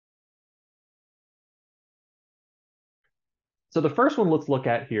So the first one let's look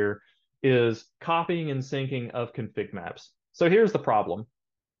at here is copying and syncing of config maps. So here's the problem.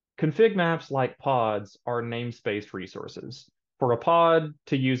 Config maps, like pods, are namespace resources. For a pod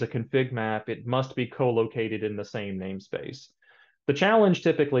to use a config map, it must be co-located in the same namespace. The challenge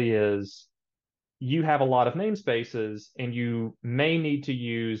typically is you have a lot of namespaces and you may need to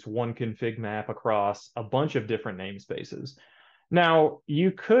use one config map across a bunch of different namespaces. Now,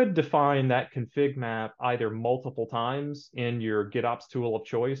 you could define that config map either multiple times in your GitOps tool of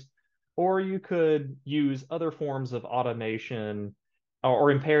choice, or you could use other forms of automation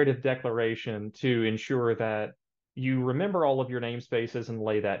or imperative declaration to ensure that you remember all of your namespaces and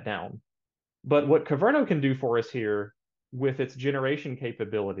lay that down. But what Kyverno can do for us here with its generation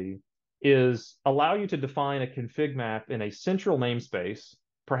capability is allow you to define a config map in a central namespace.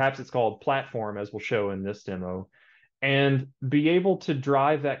 Perhaps it's called platform, as we'll show in this demo, and be able to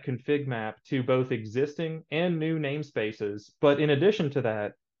drive that config map to both existing and new namespaces. But in addition to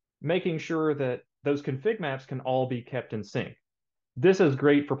that, making sure that those config maps can all be kept in sync. This is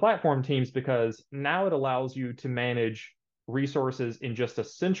great for platform teams because now it allows you to manage resources in just a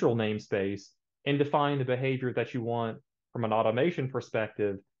central namespace and define the behavior that you want from an automation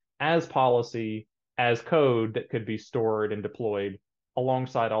perspective as policy, as code that could be stored and deployed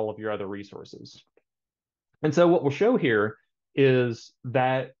alongside all of your other resources. And so what we'll show here is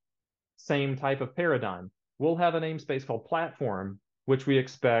that same type of paradigm. We'll have a namespace called platform, which we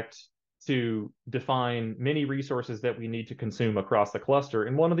expect to define many resources that we need to consume across the cluster.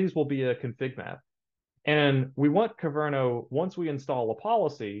 And one of these will be a config map. And we want Kyverno, once we install a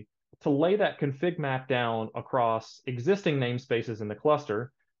policy, to lay that config map down across existing namespaces in the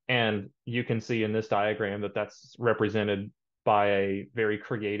cluster. And you can see in this diagram that that's represented by a very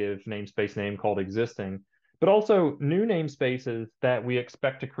creative namespace name called existing. But also new namespaces that we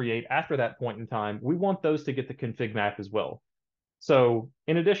expect to create after that point in time, we want those to get the config map as well. So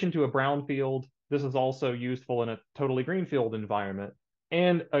in addition to a brown field, this is also useful in a totally greenfield environment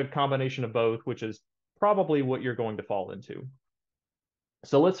and a combination of both, which is probably what you're going to fall into.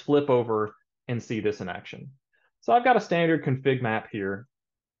 So let's flip over and see this in action. So I've got a standard config map here,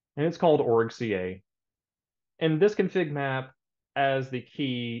 and it's called org.ca. And this config map, as the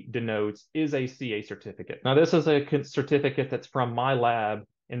key denotes, is a CA certificate. Now, this is a certificate that's from my lab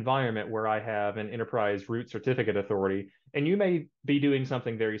environment where I have an enterprise root certificate authority. And you may be doing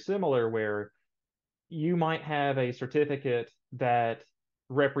something very similar where you might have a certificate that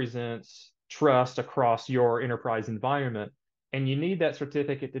represents trust across your enterprise environment. And you need that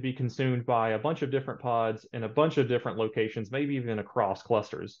certificate to be consumed by a bunch of different pods in a bunch of different locations, maybe even across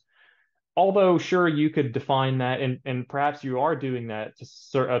clusters. Although, sure, you could define that, and perhaps you are doing that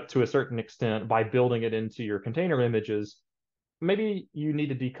to a certain extent by building it into your container images. Maybe you need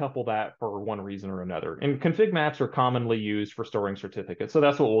to decouple that for one reason or another. And config maps are commonly used for storing certificates. So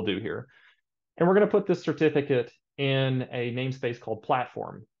that's what we'll do here. And we're going to put this certificate in a namespace called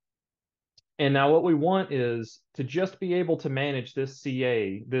platform. And now what we want is to just be able to manage this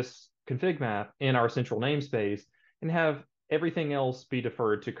CA, this config map in our central namespace, and have everything else be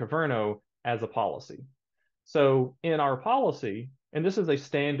deferred to Kyverno as a policy. So in our policy, and this is a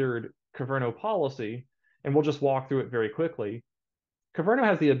standard Kyverno policy, and we'll just walk through it very quickly. Kyverno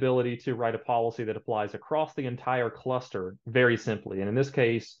has the ability to write a policy that applies across the entire cluster very simply. And in this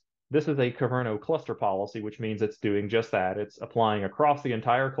case, this is a Kyverno cluster policy, which means it's doing just that. It's applying across the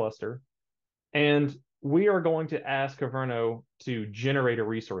entire cluster. And we are going to ask Kyverno to generate a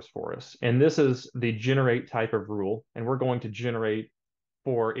resource for us. And this is the generate type of rule. And we're going to generate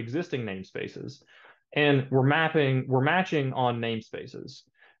for existing namespaces. And we're matching on namespaces.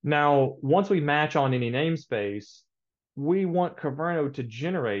 Now, once we match on any namespace, we want Kyverno to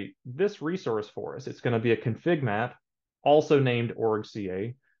generate this resource for us. It's going to be a config map, also named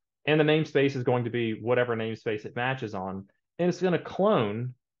org.ca. And the namespace is going to be whatever namespace it matches on. And it's going to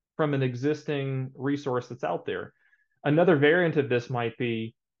clone from an existing resource that's out there. Another variant of this might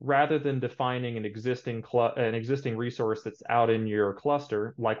be rather than defining an existing resource that's out in your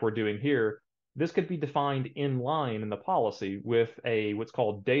cluster, like we're doing here, this could be defined in line in the policy with a what's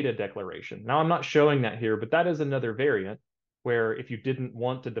called data declaration. Now, I'm not showing that here, but that is another variant where if you didn't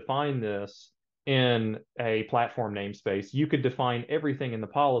want to define this in a platform namespace, you could define everything in the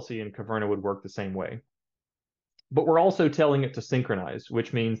policy and Kyverno would work the same way. But we're also telling it to synchronize,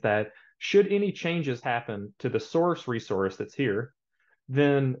 which means that should any changes happen to the source resource that's here,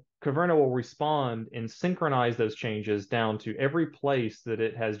 then Kyverno will respond and synchronize those changes down to every place that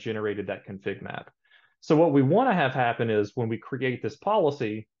it has generated that config map. So what we want to have happen is when we create this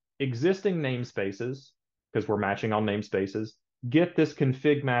policy, existing namespaces, because we're matching on namespaces, get this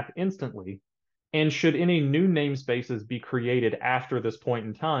config map instantly. And should any new namespaces be created after this point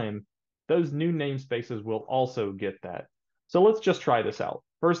in time, those new namespaces will also get that. So let's just try this out.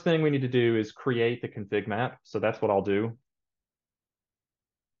 First thing we need to do is create the config map. So that's what I'll do.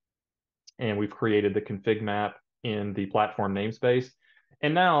 And we've created the config map in the platform namespace.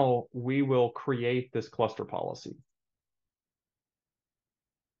 And now we will create this cluster policy.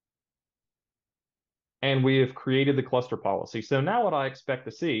 And we have created the cluster policy. So now what I expect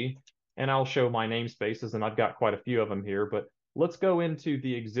to see, and I'll show my namespaces, and I've got quite a few of them here, but let's go into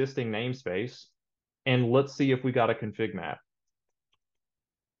the existing namespace and let's see if we got a config map.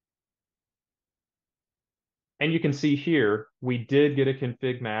 And you can see here, we did get a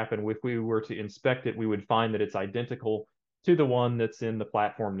config map, and if we were to inspect it, we would find that it's identical to the one that's in the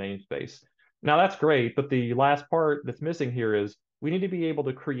platform namespace. Now that's great, but the last part that's missing here is we need to be able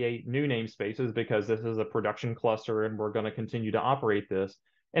to create new namespaces because this is a production cluster and we're going to continue to operate this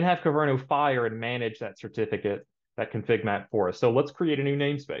and have Kyverno fire and manage that certificate, that config map for us. So let's create a new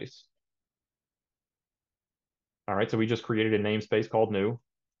namespace. All right, so we just created a namespace called new,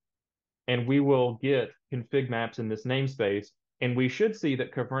 and we will get config maps in this namespace, and we should see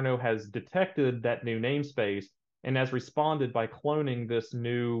that Kyverno has detected that new namespace and has responded by cloning this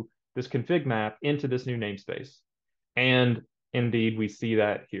config map into this new namespace. And indeed, we see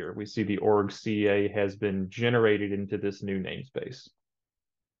that here. We see the org CA has been generated into this new namespace.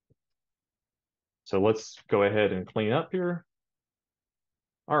 So let's go ahead and clean up here.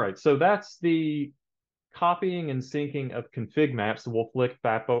 All right, so that's the copying and syncing of config maps. We'll flick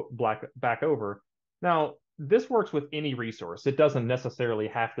back over. Now, this works with any resource. It doesn't necessarily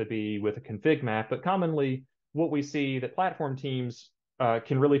have to be with a config map, but commonly what we see that platform teams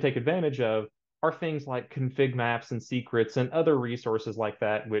can really take advantage of are things like config maps and secrets and other resources like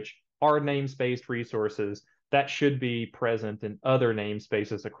that, which are namespace resources that should be present in other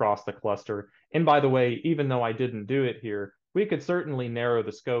namespaces across the cluster. And by the way, even though I didn't do it here, we could certainly narrow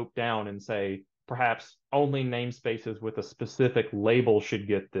the scope down and say, perhaps only namespaces with a specific label should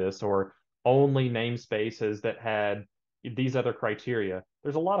get this, or only namespaces that had these other criteria.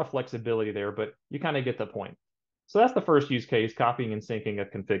 There's a lot of flexibility there, but you kind of get the point. So that's the first use case, copying and syncing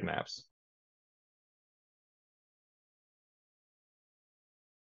of config maps.